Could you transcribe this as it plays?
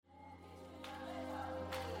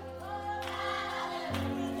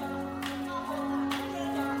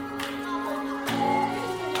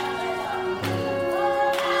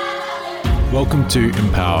Welcome to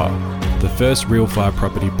Empower, the first real-fire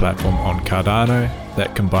property platform on Cardano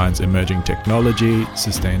that combines emerging technology,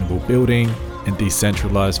 sustainable building, and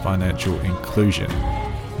decentralized financial inclusion.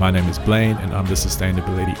 My name is Blaine, and I'm the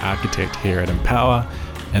sustainability architect here at Empower.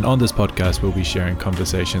 And on this podcast, we'll be sharing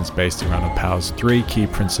conversations based around Empower's three key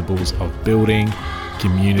principles of building,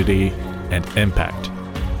 community, and impact.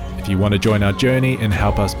 If you want to join our journey and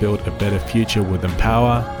help us build a better future with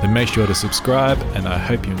Empower, then make sure to subscribe, and I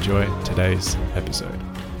hope you enjoy today's episode.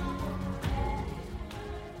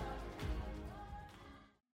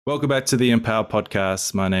 Welcome back to the Empower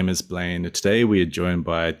podcast. My name is Blaine. Today we are joined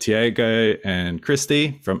by Tiago and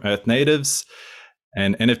Christy from Earth Natives,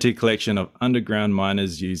 an NFT collection of underground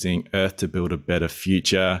miners using Earth to build a better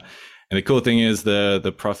future. And the cool thing is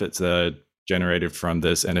the profits are generated from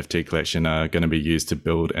this NFT collection are going to be used to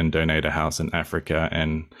build and donate a house in Africa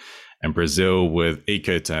and Brazil with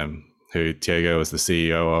Ecoterm, who Tiago is the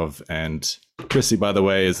CEO of, and Christy, by the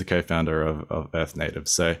way, is the co-founder of Earth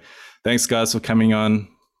Natives. So thanks, guys, for coming on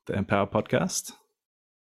the Empower podcast.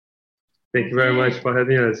 Thank you very much for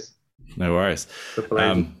having us. No worries.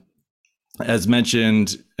 As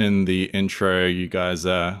mentioned in the intro, you guys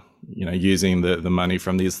are using the money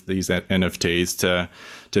from these NFTs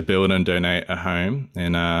to build and donate a home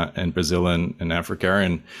in Brazil and in Africa.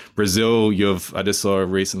 And Brazil, I just saw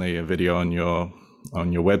recently a video on your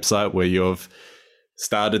website where you've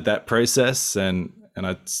started that process, and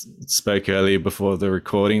I spoke earlier before the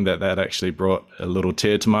recording that actually brought a little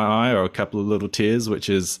tear to my eye, or a couple of little tears, which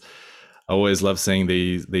is, I always love seeing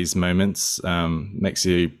these moments. Makes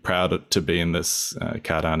you proud to be in this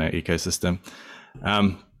Cardano ecosystem.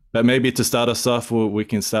 But maybe to start us off, we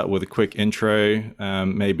can start with a quick intro.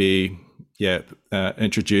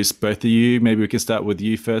 Introduce both of you. Maybe we can start with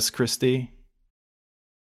you first, Christy.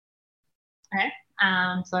 Okay.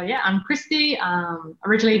 I'm Christy,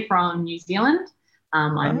 originally from New Zealand.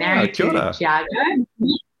 I'm married to Tiago.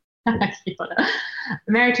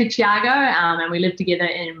 Married to Tiago, and we lived together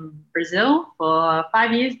in Brazil for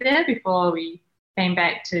 5 years there before we came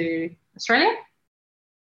back to Australia.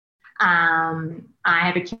 I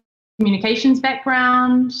have a communications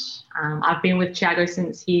background. I've been with Tiago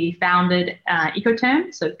since he founded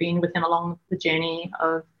Ecoterm, so I've been with him along the journey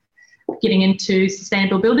of getting into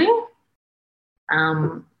sustainable building.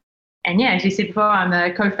 As you said before, I'm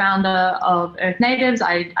the co-founder of Earth Natives.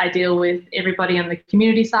 I deal with everybody on the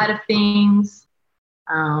community side of things,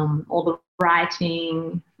 all the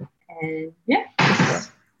writing, and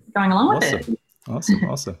just going along with it.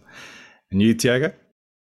 Awesome. And you, Tiago?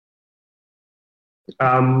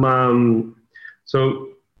 So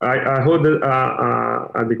I hold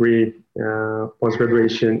a degree,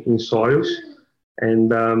 post-graduation in soils,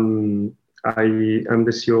 and I'm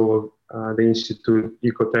the CEO of the Institute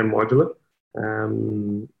Ecoterm Modular.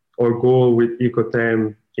 Our goal with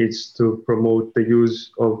Ecoterm is to promote the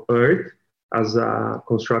use of earth as a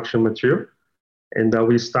construction material, and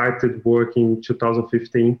we started working in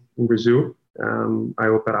 2015 in Brazil. I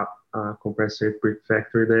opened up a compressor brick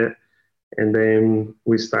factory there. And then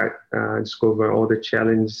we start discover all the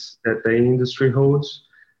challenges that the industry holds,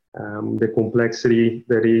 the complexity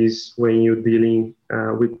that is when you're dealing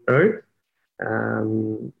with earth.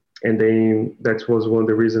 And then that was one of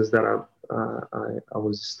the reasons that I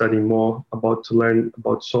was studying more to learn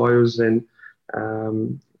about soils and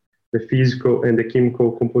the physical and the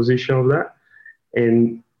chemical composition of that.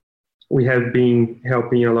 And we have been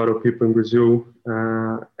helping a lot of people in Brazil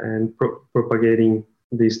and propagating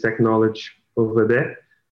this technology over there,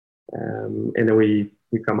 and then we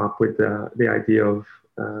come up with the idea of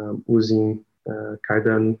using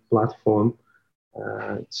Cardano platform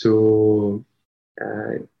to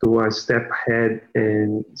do a step ahead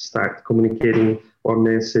and start communicating our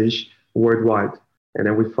message worldwide. And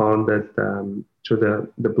then we found that through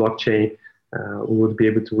the blockchain, we would be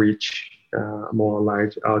able to reach a more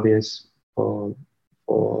large audience for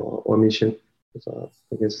our mission. So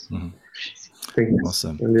I guess. Mm-hmm.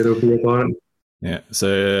 Awesome. A little bit about it. Yeah.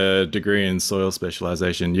 So a degree in soil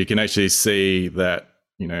specialization, you can actually see that,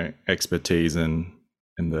 expertise in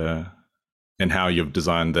how you've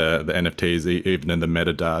designed the NFTs, even in the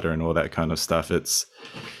metadata and all that kind of stuff.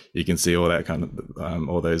 You can see all that kind of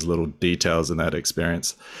all those little details in that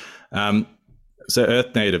experience. So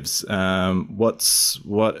Earth Natives,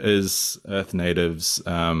 what is Earth Natives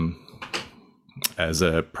as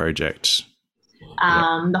a project?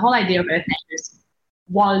 The whole idea of Earth Natives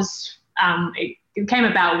was, it came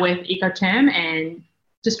about with Ecoterm and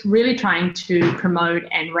just really trying to promote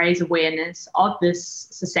and raise awareness of this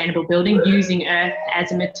sustainable building using earth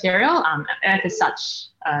as a material. Earth is such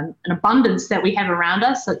an abundance that we have around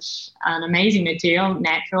us, such an amazing material,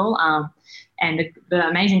 natural. and the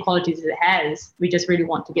amazing qualities that it has. We just really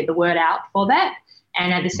want to get the word out for that,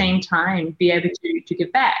 and at the same time be able to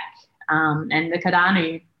give back. And the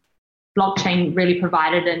Cardano blockchain really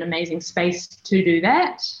provided an amazing space to do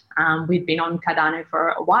that. We've been on Cardano for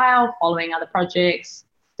a while, following other projects,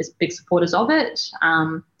 just big supporters of it.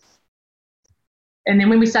 And then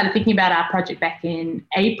when we started thinking about our project back in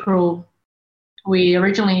April, we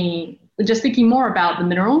originally were just thinking more about the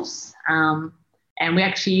minerals. And we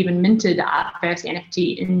actually even minted our first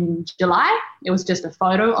NFT in July. It was just a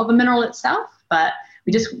photo of a mineral itself, but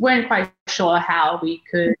we just weren't quite sure how we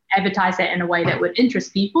could advertise that in a way that would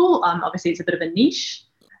interest people. Obviously, it's a bit of a niche.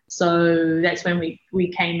 So that's when we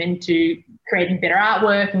came into creating better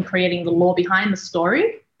artwork and creating the lore behind the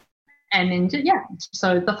story. And then,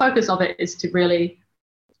 so the focus of it is to really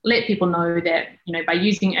let people know that, by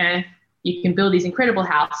using Earth, you can build these incredible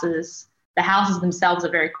houses. The houses themselves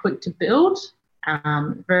are very quick to build,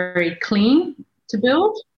 very clean to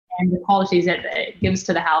build, and the qualities that it gives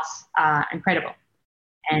to the house are incredible.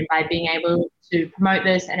 And by being able to promote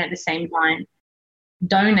this and at the same time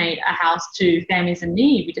donate a house to families in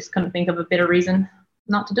need, we just couldn't think of a better reason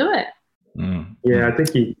not to do it. Yeah, I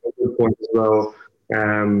think you made a good point as well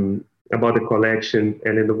about the collection,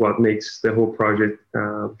 and then what makes the whole project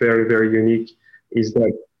very, very unique is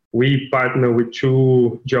that we partner with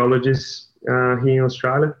 2 geologists here in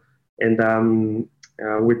Australia, and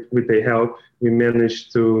with their help, we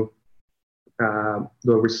managed to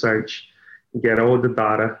do research, get all the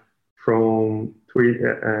data from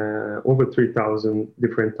over 3,000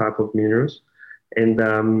 different type of minerals.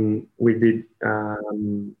 And we did,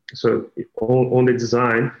 so on the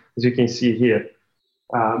design, as you can see here,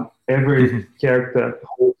 every character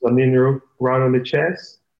holds a mineral right on the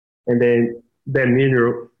chest, and then that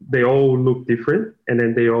mineral, they all look different, and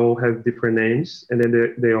then they all have different names, and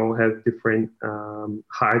then they all have different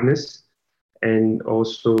hardness, and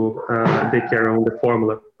also they carry on the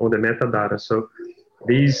formula on the metadata. So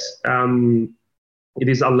these, it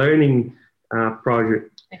is a learning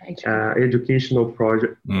project, educational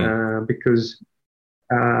project, because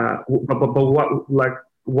but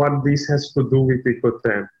what this has to do with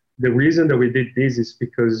Ecotherm. The reason that we did this is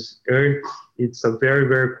because Earth, it's a very,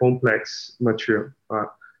 very complex material.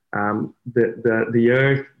 The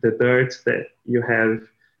Earth, the dirt that you have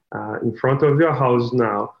in front of your house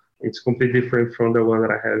now, it's completely different from the one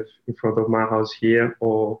that I have in front of my house here,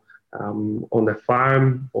 or on the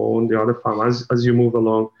farm, or on the other farm as you move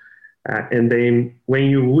along. And then when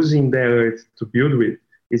you're using the Earth to build with,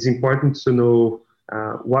 it's important to know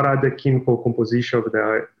what are the chemical composition of the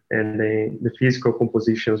Earth, and then the physical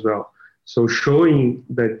composition as well. So showing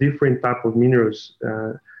the different type of minerals,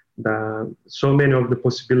 so many of the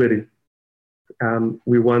possibility,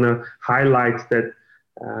 we want to highlight that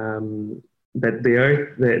that the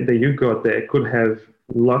Earth that you got there could have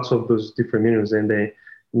lots of those different minerals, and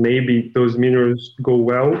maybe those minerals go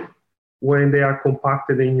well when they are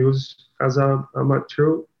compacted and used as a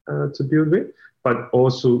material to build with, but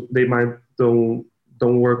also they might don't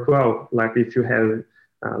work well, like if you have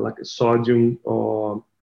like a sodium or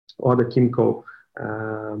other chemical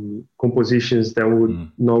compositions that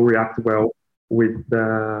would not react well with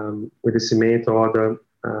the cement or other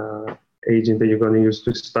agent that you're going to use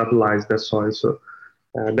to stabilize the soil. So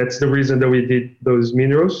that's the reason that we did those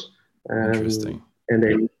minerals. Interesting. And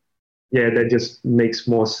then, that just makes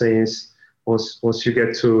more sense once you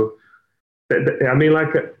get to. I mean,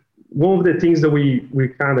 like one of the things that we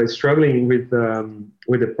kind of struggling with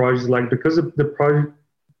the project, like because of the project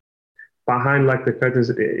behind like the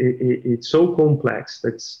curtains, it's so complex.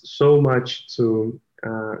 It's so much to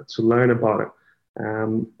learn about it.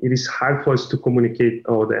 It is hard for us to communicate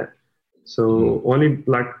all that. So only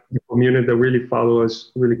like the community that really follow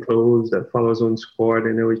us really close, that follows on Discord,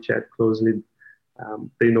 and then we chat closely,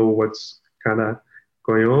 they know what's kind of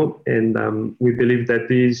going on. And we believe that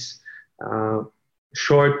this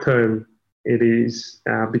short term, it is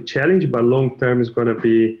a big challenge, but long term is going to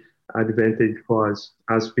be advantage for us.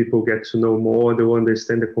 As people get to know more, they'll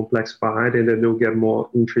understand the complex behind it, and then they'll get more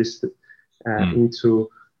interested into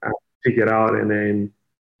figure out, and then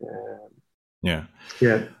well,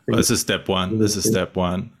 this is step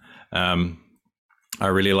one. I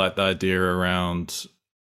really like the idea around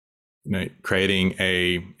creating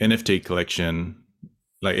a NFT collection,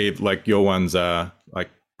 like your ones are like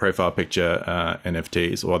profile picture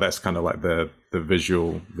NFTs. Well, that's kind of like the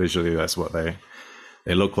visually that's what they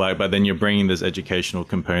look like, but then you're bringing this educational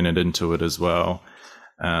component into it as well.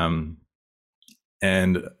 And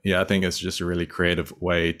I think it's just a really creative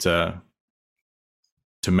way to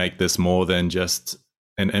make this more than just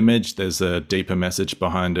an image. There's a deeper message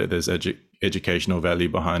behind it. There's educational value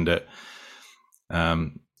behind it.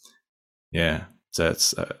 Yeah, so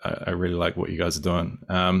it's I really like what you guys are doing.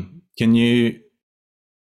 Can you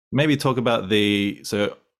maybe talk about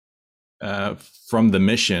from the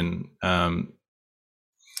mission?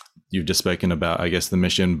 You've just spoken about, I guess, the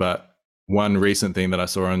mission, but one recent thing that I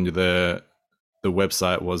saw on the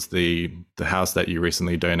website was the house that you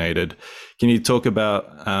recently donated. Can you talk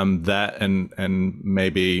about that and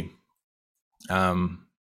maybe the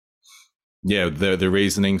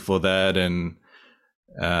reasoning for that? And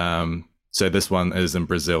so this one is in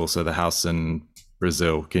Brazil, so the house in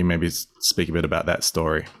Brazil. Can you maybe speak a bit about that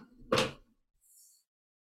story?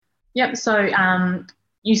 Yep. So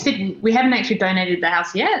you said we haven't actually donated the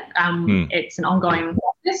house yet. It's an ongoing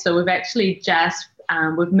process. So we've actually just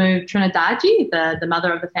we've moved Trinidade, the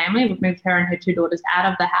mother of the family. We've moved her and her 2 daughters out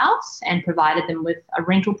of the house and provided them with a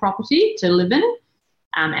rental property to live in.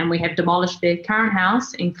 And we have demolished their current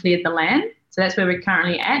house and cleared the land. So that's where we're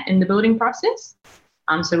currently at in the building process.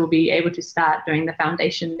 So we'll be able to start doing the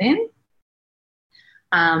foundation then.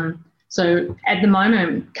 So at the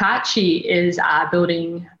moment, Kachi is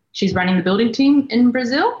she's running the building team in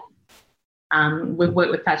Brazil. We've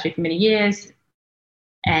worked with Kachi for many years,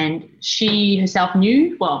 and she herself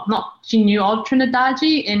knew of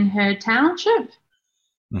Trinidade in her township.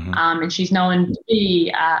 Mm-hmm. And she's known to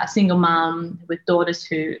be a single mom with daughters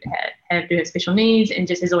who have special needs and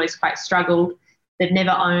just has always quite struggled. They've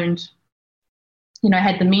never owned,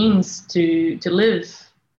 had the means to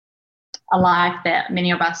live a life that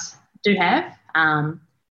many of us do have.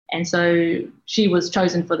 And so she was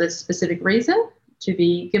chosen for this specific reason to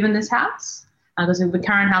be given this house. Because the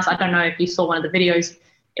current house, I don't know if you saw one of the videos,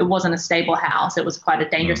 it wasn't a stable house. It was quite a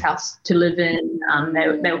dangerous house to live in.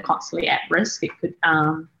 They were constantly at risk. It could,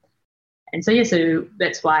 and so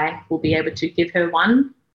that's why we'll be able to give her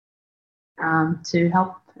one to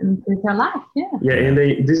help improve her life. Yeah, and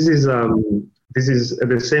this is at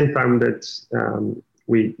the same time that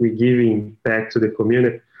we giving back to the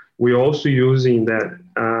community. We're also using that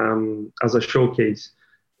as a showcase,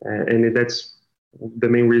 and that's the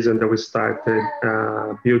main reason that we started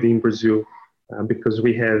building Brazil, because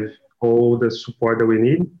we have all the support that we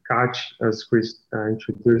need. Kachi, as Chris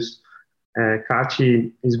introduced,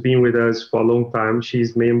 Kachi has been with us for a long time.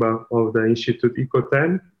 She's member of the Institute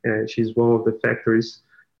Ecotherm, and she's one of the factories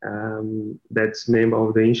that's member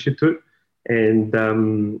of the Institute. And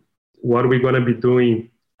what we're going to be doing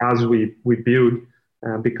as we build,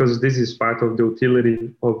 because this is part of the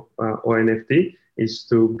utility of ONFT, is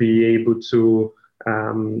to be able to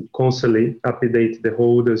constantly update the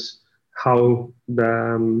holders how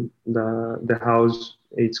the house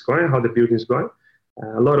is going, how the building is going.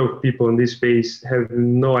 A lot of people in this space have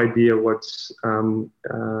no idea what's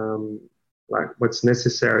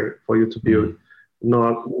necessary for you to build.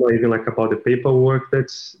 Not even about the paperwork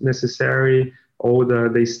that's necessary, all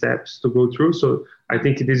the steps to go through. So I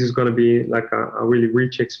think this is going to be a really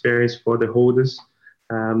rich experience for the holders.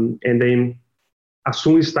 And then as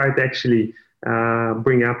soon as we start actually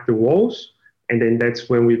bring up the walls, and then that's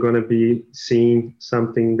when we're going to be seeing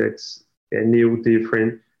something that's new,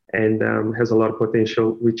 different, and has a lot of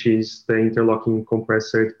potential, which is the interlocking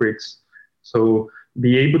compressed earth bricks. So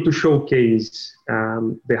be able to showcase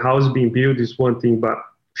the house being built is one thing, but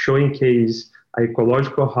showcase an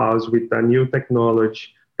ecological house with a new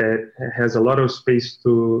technology that has a lot of space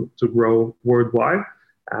to grow worldwide.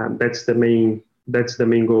 That's the main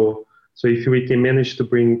goal. So if we can manage to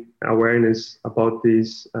bring awareness about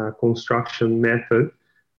this construction method,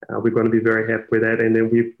 we're going to be very happy with that. And then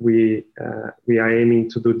we are aiming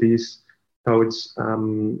to do this towards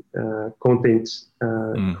content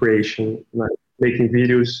creation, like making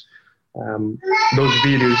videos. Those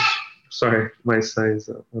videos, sorry, my son's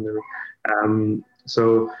on the room.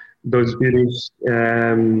 So those videos,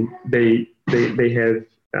 they have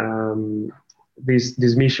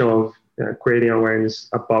this mission of creating awareness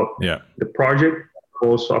about the project,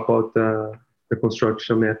 also about the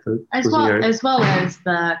construction method, as well as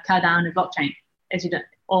the Cardano blockchain. As you know,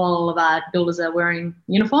 all of our builders are wearing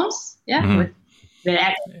uniforms, with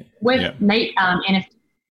NFT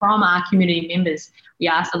from our community members. We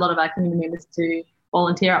asked a lot of our community members to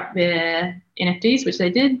volunteer up their NFTs, which they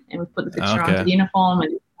did, and we put the picture onto the uniform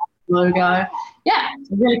and logo. Yeah, it's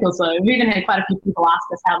really cool. So we've even had quite a few people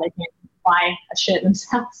ask us how they can buy a shirt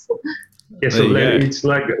themselves. Yeah, so it's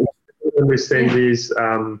like understand this.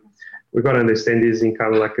 We got to understand this in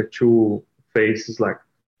kind of like a two phases, like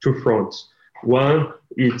two fronts. One,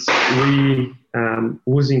 it's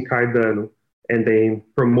using Cardano and then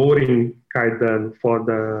promoting Cardano for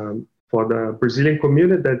the Brazilian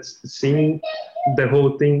community that's seeing the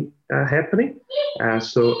whole thing happening. And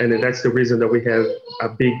that's the reason that we have a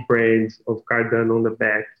big brand of Cardano on the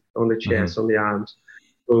back, on the chest, on the arms.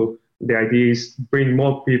 So the idea is bring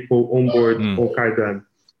more people on board on Cardano.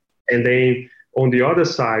 And then on the other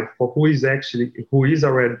side, for who is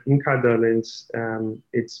already in Cardano, and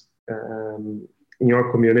it's in your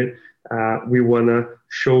community, we want to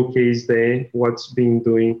showcase then what's being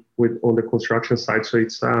doing on the construction side. So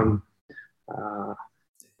it's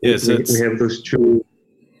we have those two.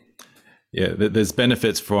 Yeah, there's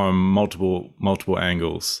benefits from multiple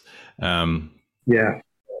angles. Yeah,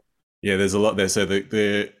 there's a lot there. So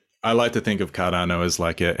I like to think of Cardano as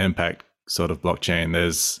like an impact sort of blockchain.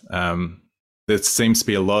 There seems to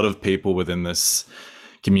be a lot of people within this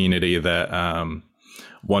community that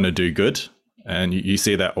want to do good, and you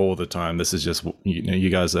see that all the time. This is just, you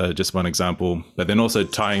guys are just one example, but then also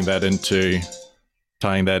tying that into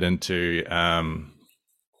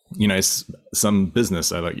some business.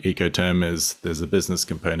 So like Ecoterm there's a business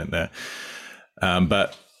component there,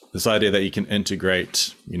 but this idea that you can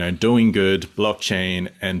integrate, doing good, blockchain,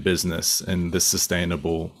 and business in this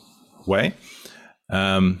sustainable way.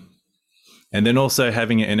 And then also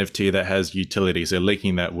having an NFT that has utility, so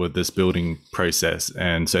linking that with this building process.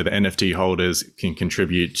 And so the NFT holders can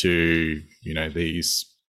contribute to,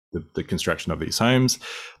 the construction of these homes,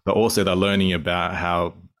 but also they're learning about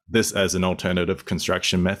how this as an alternative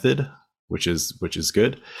construction method, which is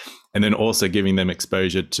good. And then also giving them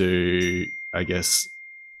exposure to, I guess,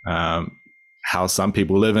 how some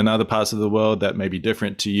people live in other parts of the world that may be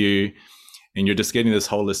different to you. And you're just getting this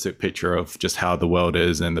holistic picture of just how the world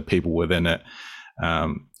is and the people within it.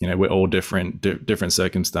 We're all different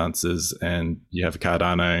circumstances, and you have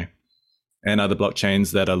Cardano and other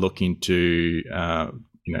blockchains that are looking to,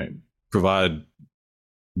 provide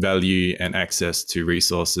value and access to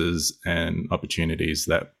resources and opportunities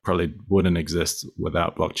that probably wouldn't exist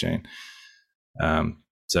without blockchain. I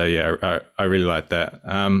really like that.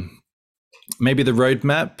 Maybe the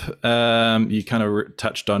roadmap, you kind of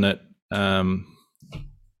touched on it.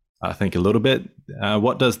 I think a little bit.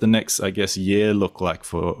 What does the next, I guess, year look like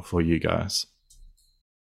for you guys?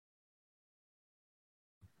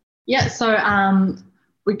 Yeah, so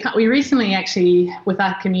we recently actually, with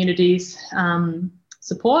our community's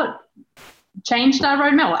support, changed our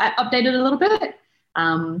roadmap, or updated a little bit.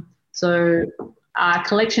 So our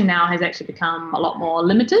collection now has actually become a lot more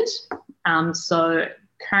limited. So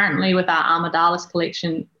currently with our Armadalis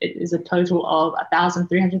collection, it is a total of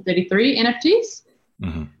 1,333 NFTs.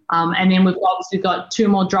 And then we've obviously got 2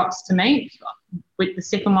 more drops to make. With the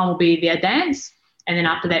second one will be the Adance, and then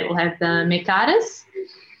after that we'll have the Mercatus.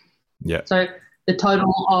 Yeah. So the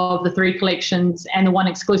total of the 3 collections and the 1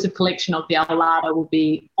 exclusive collection of the Alado will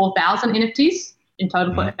be 4,000 NFTs in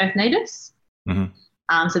total for Earth Natives.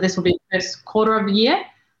 So this will be the first quarter of the year,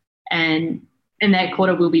 and in that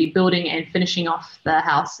quarter we'll be building and finishing off the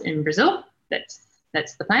house in Brazil. That's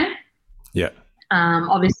the plan. Yeah.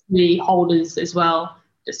 Obviously holders as well,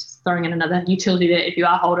 just throwing in another utility there. If you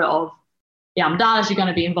are a holder of the Armadalis, you're going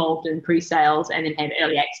to be involved in pre-sales and then have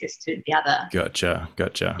early access to the other. Gotcha.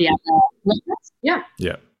 The other listeners. Yeah.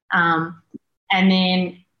 Yeah. And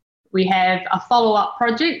then we have a follow-up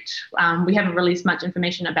project. We haven't released much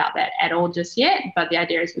information about that at all just yet, but the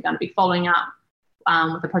idea is we're going to be following up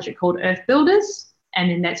with a project called Earth Builders,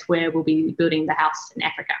 and then that's where we'll be building the house in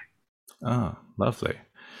Africa. Oh, lovely.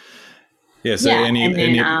 Yeah. So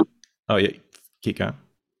keep going.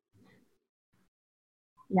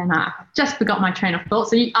 Yeah, no, I just forgot my train of thought.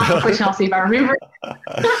 So you ask a question, I'll see if I remember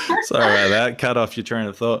it. Sorry about that. Cut off your train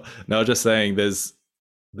of thought. No, I was just saying there's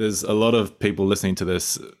a lot of people listening to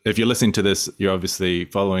this. If you're listening to this, you're obviously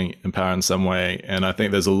following Empower in some way. And I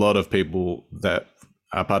think there's a lot of people that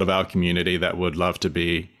are part of our community that would love to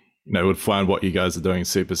be, would find what you guys are doing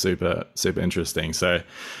super, super, super interesting. So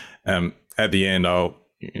at the end, I'll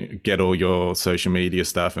get all your social media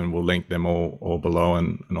stuff and we'll link them all below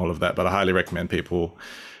and all of that. But I highly recommend people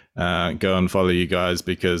go and follow you guys,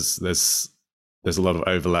 because there's a lot of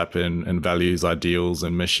overlap in values, ideals,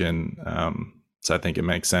 and mission. So I think it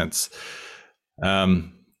makes sense.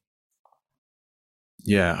 I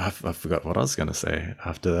forgot what I was going to say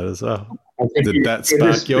after that as well. Did that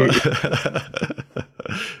spark your...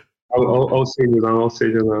 I'll say you now.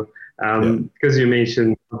 Because you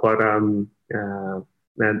mentioned about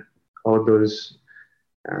and all those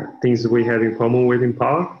things we have in common with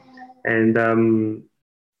Empower. And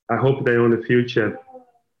I hope that in the future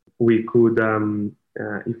we could,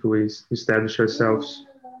 if we establish ourselves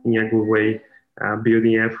in a good way,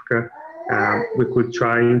 building Africa, we could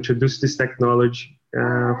try and introduce this technology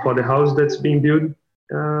for the house that's being built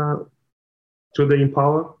through the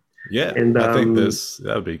Empower. Yeah, And I think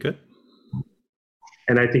that would be good.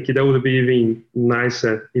 And I think that would be even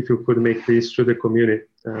nicer if you could make this to the community,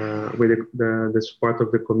 with the support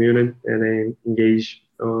of the community, and then engage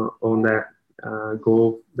on that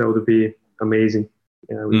goal. That would be amazing.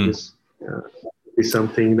 We just be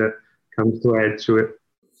something that comes to add to it.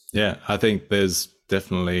 Yeah, I think there's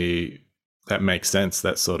definitely, that makes sense,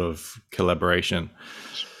 that sort of collaboration.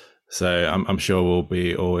 So I'm sure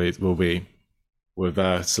we've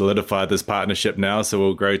solidified this partnership now, so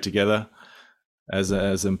we'll grow together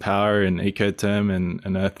as Empower and Ecotherm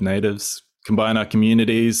and Earth Natives, combine our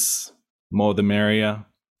communities, more the merrier.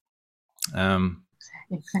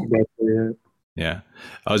 Yeah,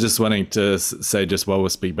 I was just wanting to say, just while we're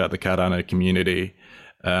speaking about the Cardano community,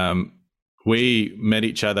 we met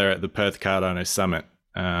each other at the Perth Cardano Summit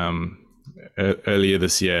earlier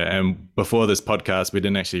this year, and before this podcast, we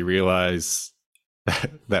didn't actually realize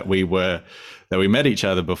that we met each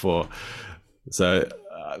other before. So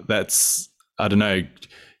that's, I don't know,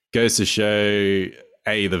 goes to show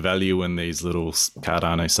the value in these little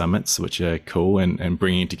Cardano summits, which are cool, and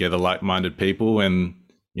bringing together like-minded people, and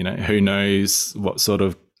who knows what sort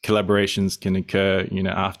of collaborations can occur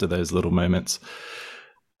after those little moments.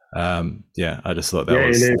 I just thought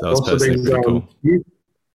that was personally pretty cool.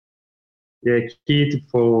 Keith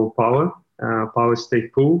for Power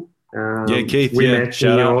Stake Pool. Keith,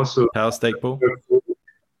 shout out also Power Stake Pool.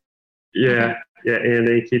 And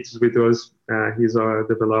then Keith is with us. He's our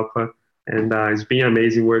developer, and it's been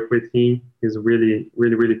amazing work with him. He's a really,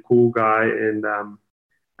 really, really cool guy, and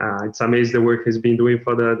it's amazing the work he's been doing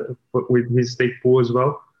with his stake pool as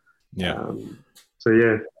well.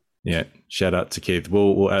 Shout out to Keith.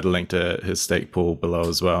 We'll add a link to his stake pool below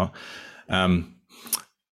as well.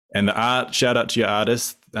 And the art, shout out to your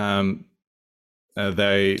artists.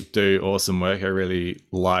 They do awesome work. I really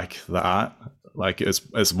like the art. Like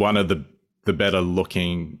it's one of the better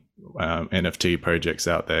looking NFT projects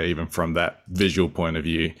out there, even from that visual point of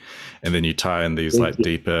view. And then you tie in these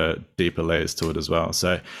deeper layers to it as well.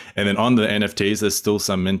 So, and then on the NFTs, there's still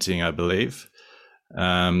some minting, I believe.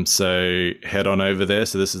 So head on over there.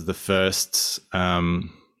 So this is the first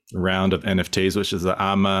round of NFTs, which is the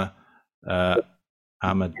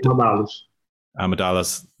Armadillos. I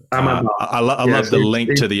love the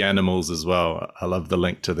link to the animals as well. I love the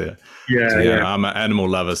link to the I'm an animal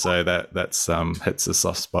lover, so that's hits a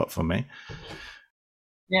soft spot for me.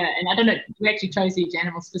 Yeah, and I don't know, we actually chose each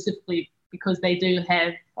animal specifically because they do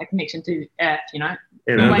have a connection to Earth. The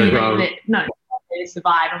way they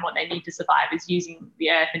survive and what they need to survive is using the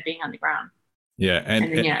Earth and being underground. Yeah,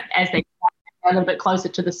 and then, as they a little bit closer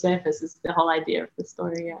to the surface is the whole idea of the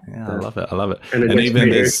story. I love it. And even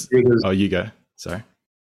this. Oh, you go. Sorry.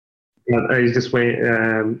 I just wait.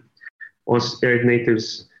 Once Earth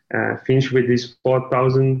Natives finish with these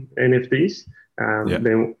 4,000 NFTs,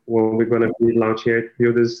 then when we're going to be launching Earth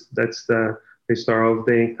Builders, that's the start of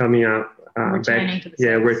them coming up back.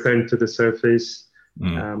 Returning to the surface.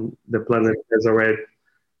 The planet has already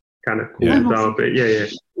kind of cooled down, but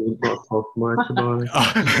we'll not talk much about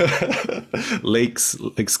it. Leaks,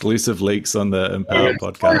 exclusive leaks on the Empower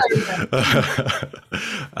podcast.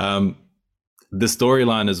 The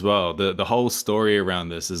storyline as well, the whole story around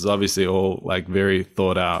this is obviously all like very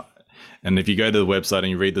thought out. And if you go to the website and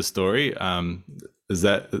you read the story, is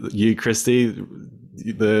that you, Christy?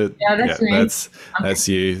 That's me. That's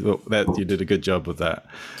you. That you did a good job with that.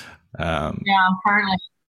 I'm currently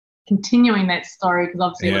continuing that story because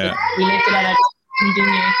obviously we left it at a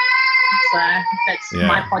continue. So that's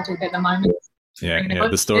my project at the moment.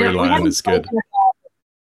 The storyline is good.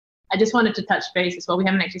 I just wanted to touch base as well. We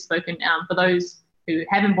haven't actually spoken. For those who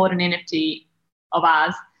haven't bought an NFT of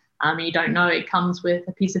ours, and you don't know, it comes with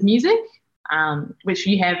a piece of music, which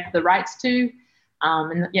you have the rights to.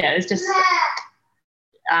 It's just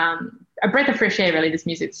a breath of fresh air, really. This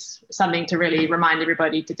music's something to really remind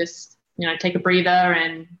everybody to just, take a breather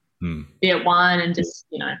and be at one and just,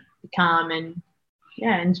 be calm and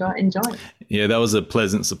enjoy. Yeah, that was a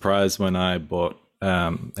pleasant surprise when I bought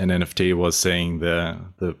an NFT, was seeing the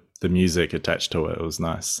music attached to it. It was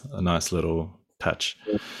nice, a nice little touch.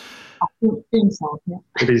 It is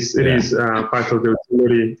part of the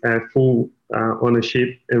utility, full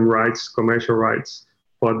ownership and rights, commercial rights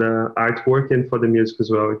for the artwork and for the music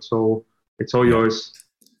as well. It's all yours.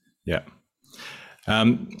 Yeah.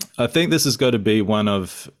 I think this has got to be one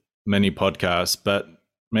of many podcasts, but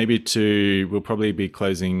maybe we'll probably be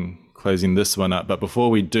closing this one up. But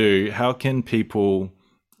before we do, how can people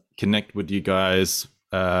connect with you guys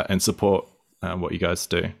and support what you guys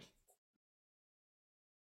do?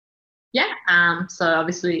 So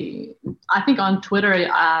obviously, I think on Twitter,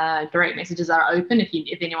 direct messages are open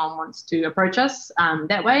if anyone wants to approach us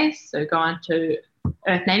that way. So go on to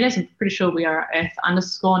Earth Natives. I'm pretty sure we are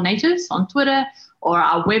Earth_natives on Twitter, or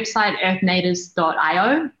our website,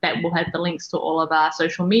 earthnatives.io. That will have the links to all of our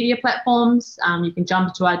social media platforms. You can jump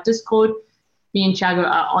into our Discord. Me and Thiago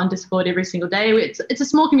are on Discord every single day. It's a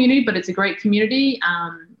small community, but it's a great community.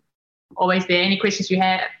 Always there. Any questions you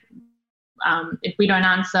have, if we don't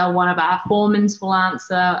answer, one of our foremans will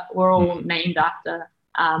answer. We're all named after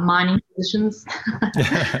mining positions.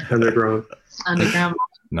 Underground.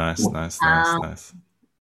 Nice.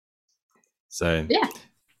 So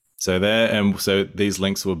So there, and so these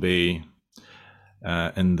links will be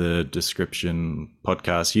in the description,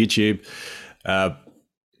 podcast, YouTube,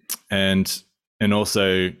 and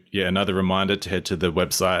also another reminder to head to the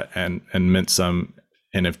website and mint some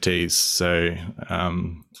NFTs. So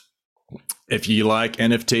if you like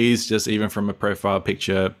NFTs, just even from a profile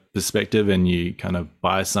picture perspective, and you kind of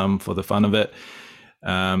buy some for the fun of it,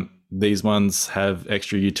 these ones have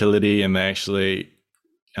extra utility, and they actually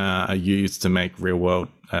are used to make real world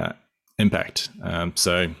impact.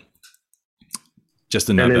 So just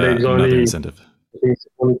another incentive. I think it's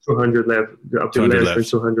only 200 left. Up to less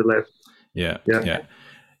than 200 left. Yeah.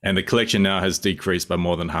 And the collection now has decreased by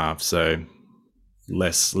more than half, so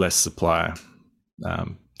less supply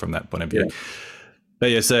from that point of view.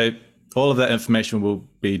 But so all of that information will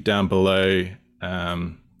be down below.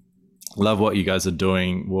 Love what you guys are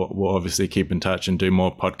doing. We'll obviously keep in touch and do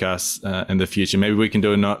more podcasts in the future. Maybe we can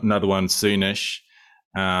do another one soonish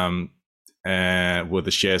with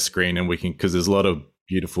a share screen, and we can, because there's a lot of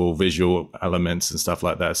beautiful visual elements and stuff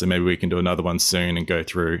like that. So maybe we can do another one soon and go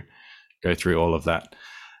through all of that.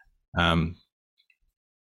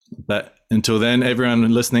 But until then,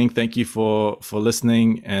 everyone listening, thank you for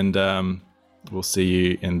listening, and we'll see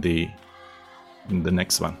you in the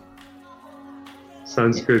next one.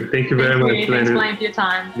 Sounds good. Thank you very much, Leonard. Thanks, Blaine, for your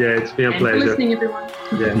time. Yeah, it's been a pleasure. For listening, everyone.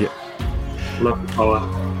 Yeah. Love the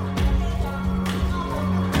power.